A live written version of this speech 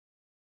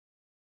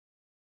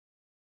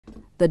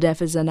The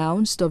death is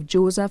announced of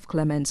Joseph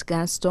Clement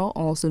Gaston,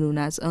 also known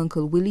as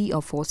Uncle Willie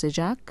of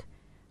Forsajac,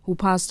 who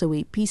passed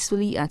away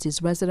peacefully at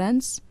his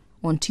residence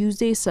on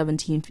Tuesday,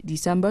 17th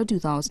December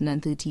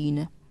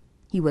 2013.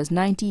 He was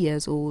 90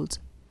 years old.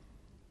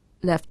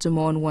 Left to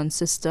mourn one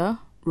sister,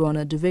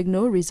 Rona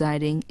Duvigno,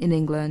 residing in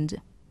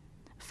England.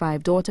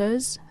 5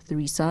 daughters,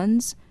 3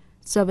 sons,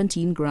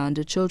 17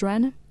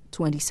 grandchildren,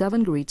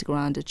 27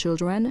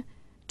 great-grandchildren,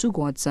 2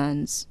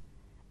 godsons,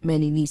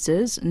 many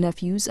nieces,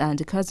 nephews,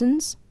 and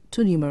cousins,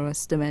 too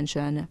numerous to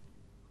mention.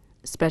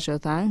 Special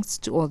thanks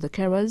to all the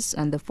carers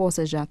and the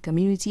Forsajac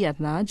community at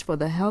large for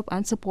the help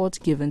and support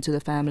given to the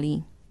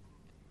family.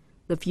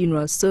 The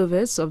funeral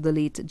service of the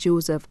late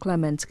Joseph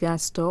Clement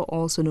Gaston,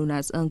 also known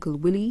as Uncle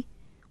Willie,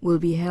 will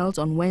be held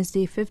on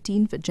Wednesday,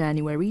 15th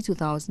January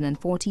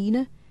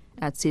 2014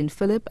 at St.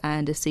 Philip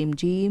and St.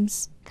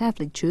 James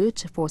Catholic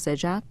Church,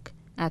 Forsajac,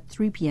 at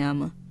 3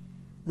 p.m.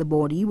 The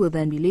body will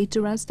then be laid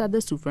to rest at the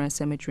Soufrière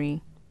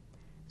Cemetery.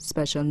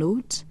 Special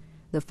note: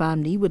 the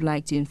family would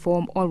like to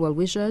inform all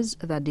well-wishers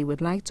that they would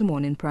like to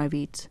mourn in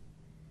private.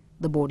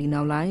 The body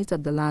now lies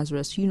at the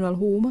Lazarus Funeral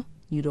Home,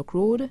 New Dock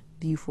Road,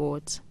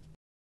 Beaufort.